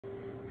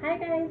Hi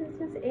guys, it's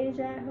Miss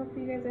Asia. I hope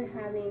you guys are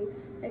having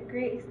a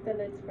great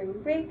extended spring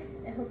break.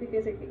 I hope you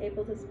guys are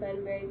able to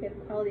spend very good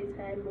quality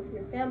time with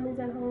your families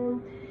at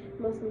home.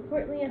 Most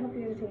importantly, I hope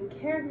you guys are taking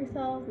care of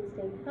yourselves and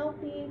staying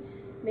healthy,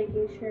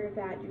 making sure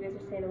that you guys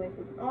are staying away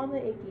from all the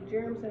icky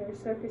germs that are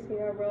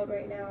surfacing our world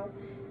right now.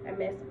 I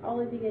miss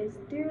all of you guys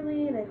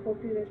dearly, and I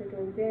hope you guys are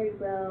doing very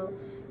well.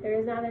 There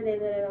is not a day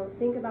that I don't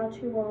think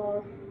about you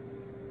all.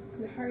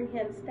 The Heart and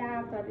Hand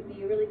staff thought it'd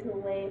be a really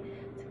cool way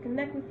to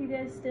connect with you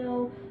guys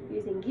still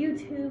using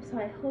YouTube, so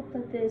I hope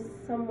that this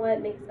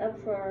somewhat makes up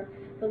for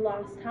the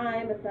lost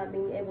time of not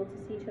being able to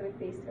see each other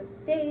face to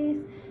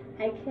face.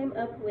 I came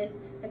up with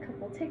a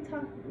couple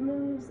TikTok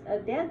moves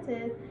of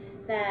dances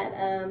that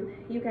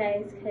you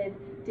guys could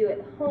do at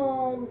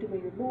home, do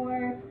when you're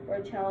bored, or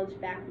challenge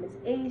back Miss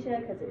Asia,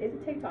 because it is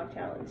a TikTok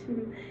challenge.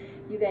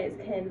 You guys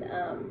can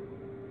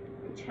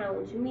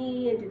challenge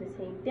me and do the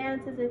same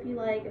dances if you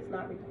like. It's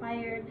not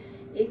required.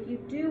 If you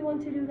do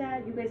want to do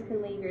that, you guys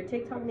can leave your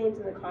TikTok names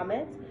in the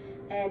comments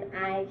and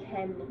I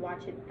can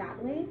watch it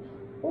that way,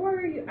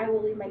 or I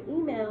will leave my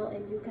email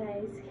and you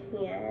guys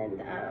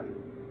can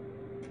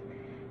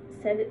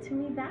send it to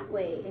me that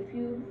way. If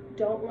you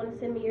don't want to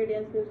send me your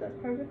dance moves, that's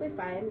perfectly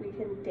fine. We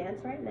can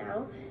dance right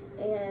now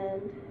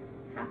and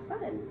have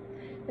fun.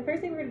 The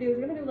first thing we're gonna do is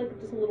we're gonna do like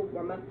just a little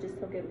warm up, just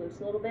to get loose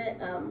a little bit.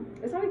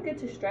 It's always good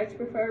to stretch,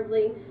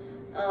 preferably,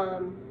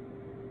 so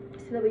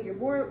that way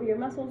your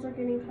muscles are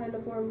getting kind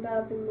of warmed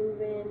up and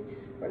moving.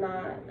 We're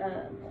not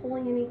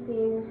pulling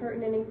anything,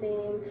 hurting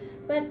anything.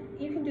 But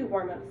you can do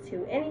warm-ups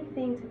too.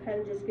 Anything to kind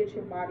of just get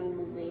your body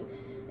moving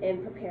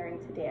and preparing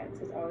to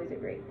dance is always a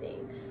great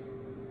thing.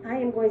 I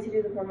am going to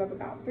do the warm-up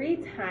about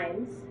 3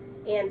 times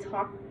and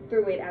talk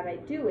through it as I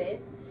do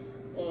it.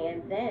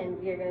 And then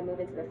we are going to move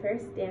into the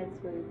first dance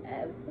move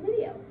of the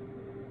video.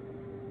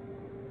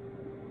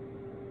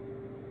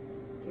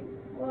 Give me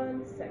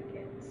 1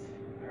 second.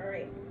 All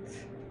right.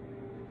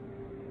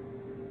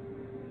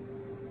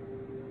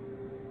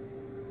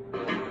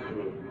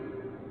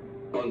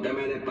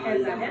 Pónteme de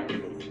espalda.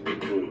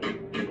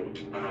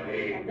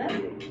 And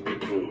then.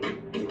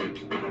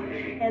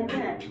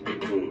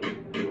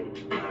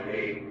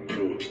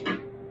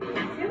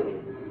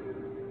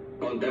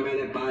 Pónteme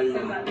de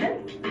espalda.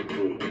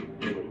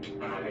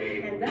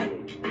 And then.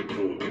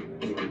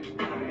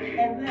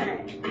 And then.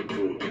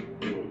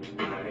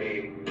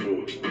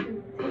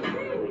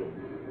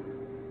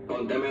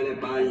 Pónteme de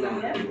espalda.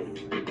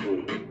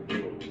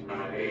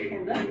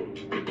 And then.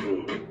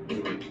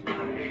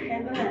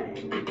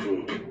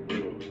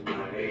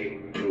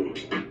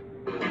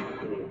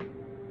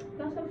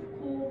 That's a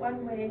cool, fun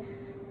way,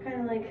 kind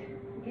of like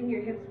getting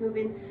your hips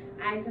moving.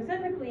 I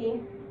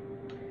specifically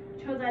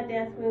chose that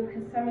dance move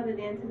because some of the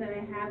dances that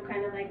I have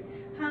kind of like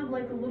have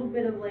like a little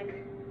bit of like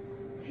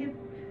hip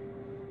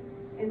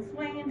and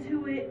swing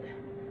into it.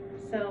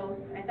 So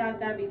I thought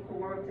that'd be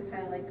cool to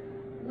kind of like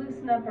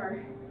loosen up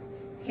our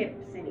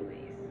hips anyways.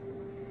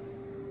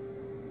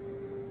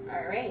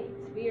 Alright,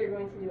 we are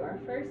going to do our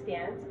first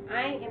dance.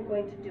 I am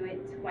going to do it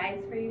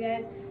twice for you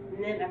guys,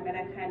 and then I'm going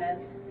to kind of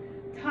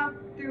talk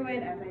through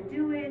it as I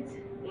do it,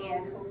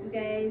 and hope you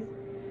guys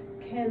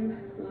can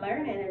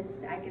learn it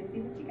and I can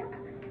see what you got.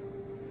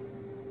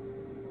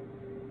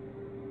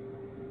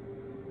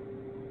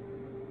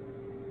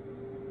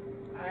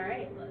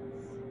 Alright, let's...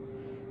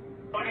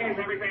 Why is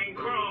everything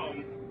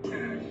chrome?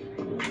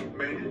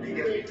 Man, you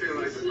got me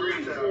feeling like the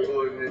freestyle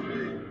boy in this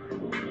bitch.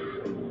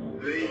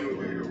 Lean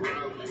with the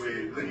rock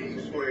with, lean,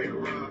 swear,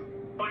 rock.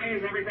 Why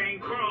is everything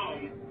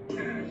chrome?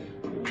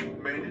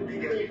 Man, you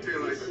got me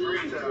feeling like the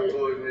freestyle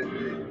boy in this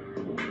bitch.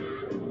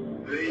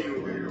 Lean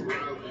with the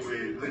rock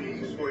with, lean,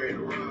 swear,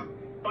 rock.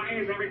 Why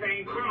is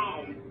everything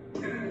chrome?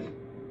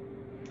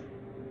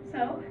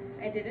 So,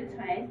 I did it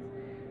twice.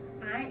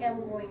 I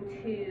am going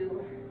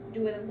to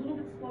do it a little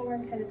bit slower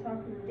and kind of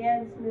talk through the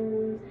dance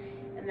moves,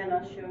 and then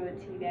I'll show it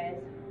to you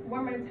guys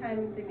one more time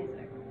with the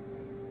music.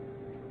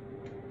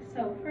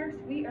 So first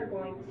we are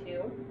going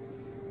to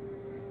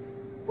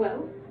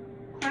whoa,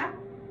 clap,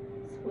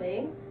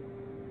 sway,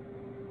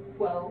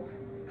 whoa,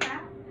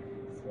 clap,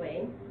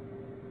 sway,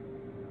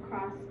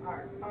 cross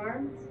our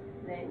arms,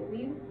 then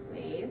we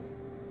wave,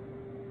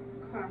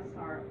 cross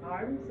our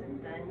arms, and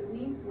then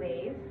we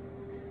wave.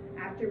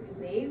 After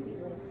we wave, we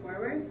lean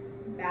forward,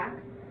 back,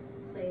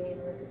 play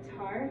the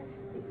guitar,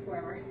 lean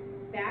forward,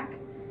 back,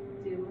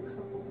 do a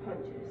couple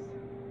punches.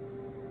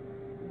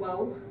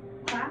 Whoa,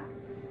 clap,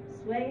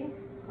 sway,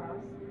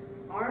 cross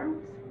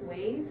arms,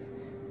 wave,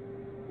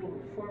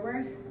 lean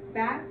forward,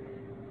 back,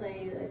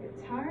 play the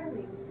guitar,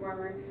 lean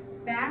forward,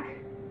 back,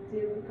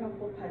 do a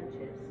couple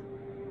punches.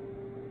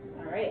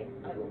 Alright,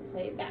 I will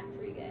play it back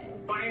for you guys.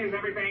 Why is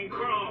everything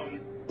chrome?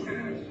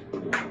 Man,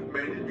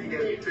 you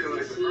got me feeling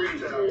like the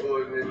freestyle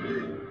boy in this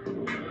bitch.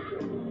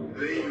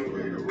 Lean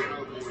with the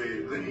rock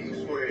with,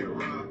 lean, swear,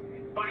 rock.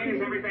 Why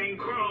is everything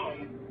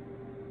chrome?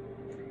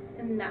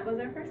 And that was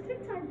our first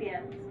TikTok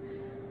dance.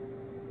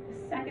 The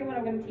second one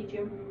I'm going to teach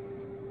you.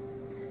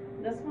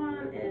 This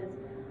one is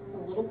a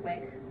little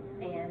quick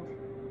and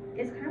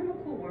it's kind of a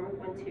cool warm-up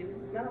one too.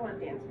 Not a lot of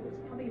dance moves,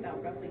 probably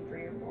about roughly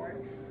 3 or 4.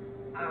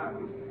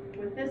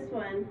 With this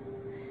one,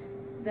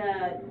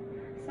 the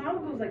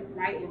song goes like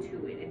right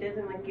into it. It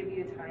doesn't like give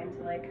you time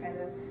to like kind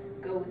of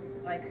go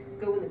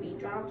when the beat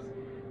drops.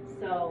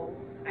 So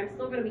I'm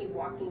still gonna be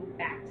walking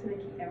back to the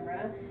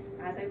camera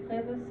as I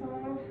play this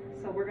song.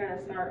 So we're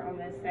gonna start on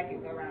the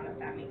second go round, if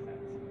that makes sense.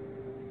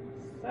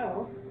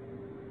 So.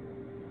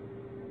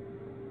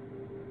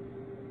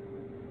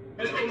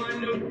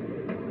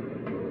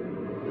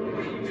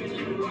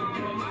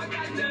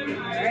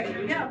 Alright,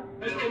 here we go.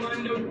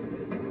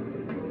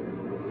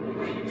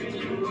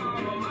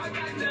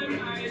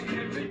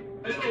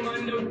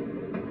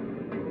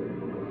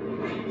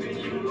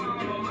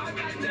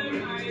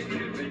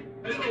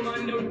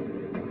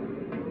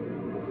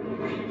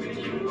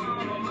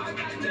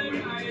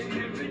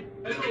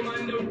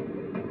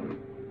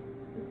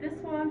 With this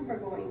one, we're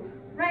going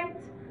right,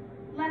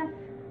 left,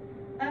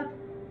 up,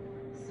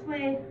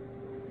 sway,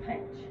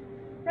 punch.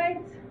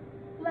 Right,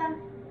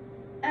 left,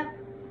 up,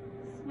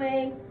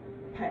 sway,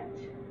 punch.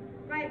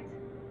 Right,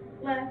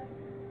 left,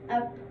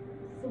 up,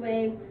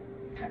 sway,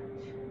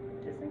 punch.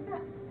 Just like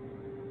that.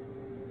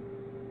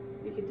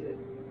 We could do it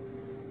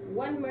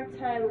one more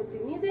time with the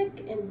music,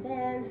 and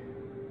then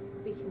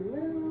we can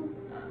move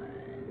on.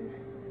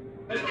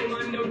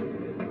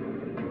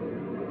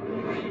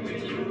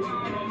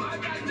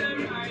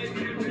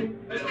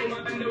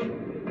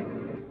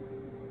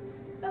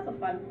 That's a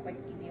fun, quick,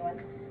 easy one.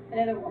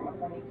 Another warm-up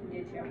one you can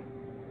do too.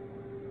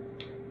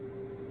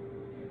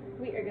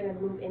 We are going to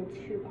move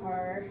into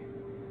our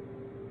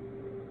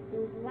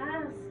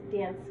last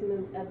dance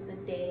move of the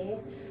day.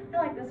 I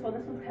like this one.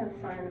 This one's kind of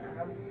fun.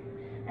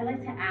 I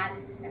like to add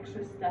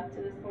extra stuff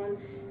to this one.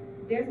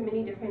 There's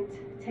many different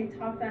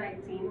TikToks that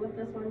I've seen with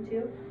this one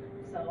too.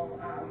 So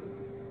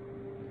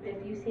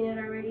if you've seen it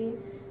already,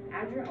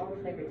 add your own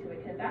flavor to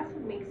it, because that's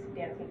what makes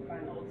dancing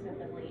fun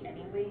ultimately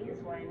anyway, is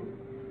when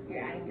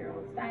you're adding your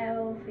own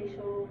style,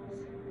 facials,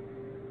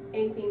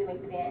 anything to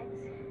make the dance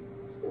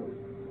cute.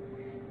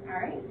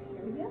 Alright,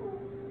 here we go.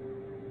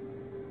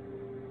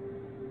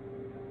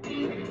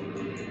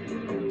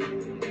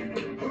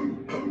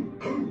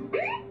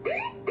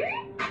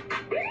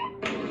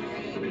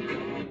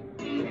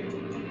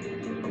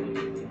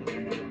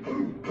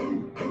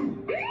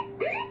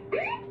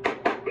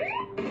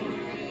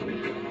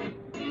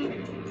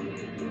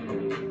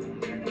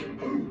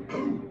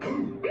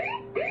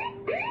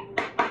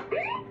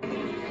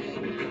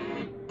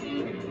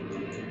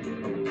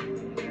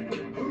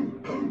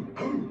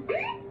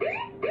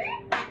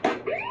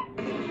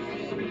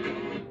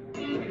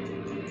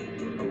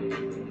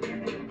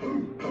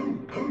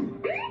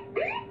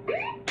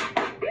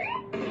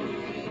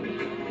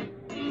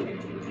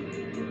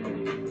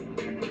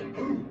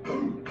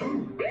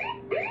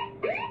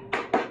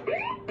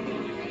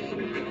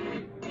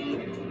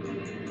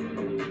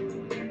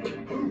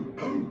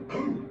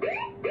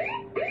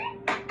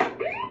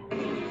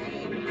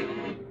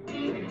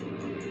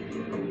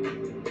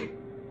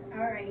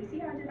 You see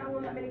how I did that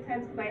one that many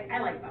times? Because I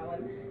like that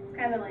one. It's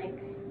kind of like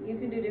you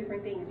can do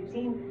different things. You've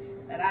seen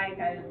that I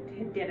kind of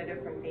did a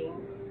different thing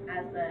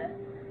as the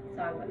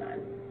song went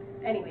on.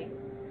 Anyway,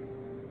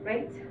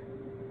 right,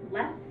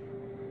 left,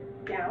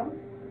 down,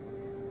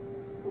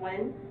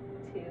 1,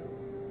 2,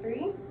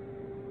 3,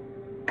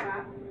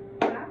 clap,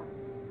 clap,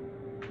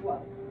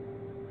 whoa.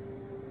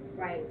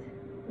 Right,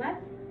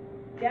 left,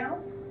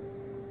 down,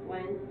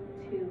 1,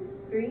 2,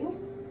 3,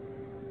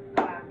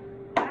 clap,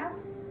 clap,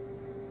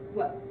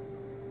 whoa.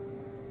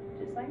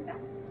 Just like that.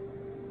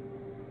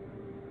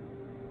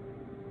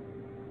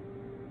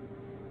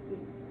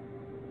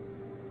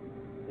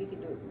 We can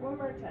do it one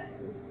more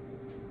time.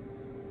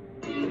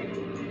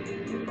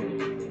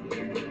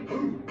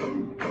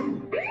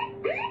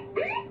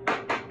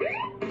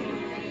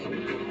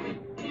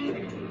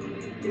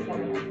 Just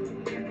one more.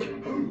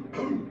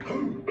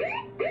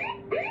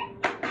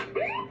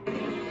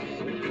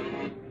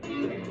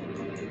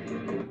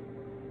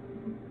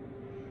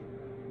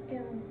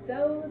 And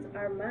those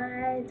are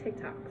my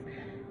TikToks.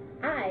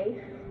 I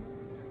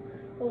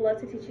would love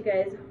to teach you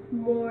guys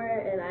more,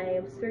 and I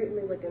am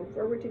certainly looking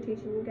forward to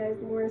teaching you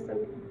guys more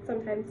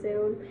sometime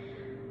soon.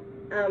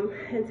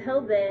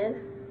 Until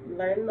then,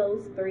 learn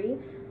those 3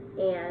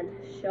 and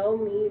show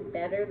me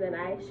better than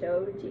I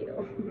showed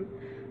you.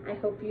 I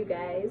hope you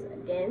guys,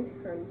 again,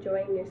 are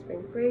enjoying your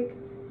spring break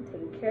and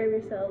taking care of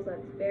yourselves.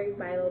 That's very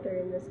vital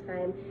during this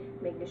time,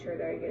 making sure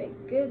that you're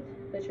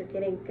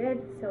getting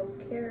good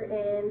self-care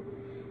in.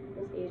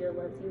 Miss Asia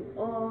loves you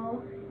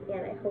all,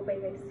 and I hope I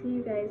see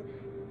you guys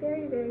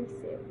very, very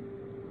soon.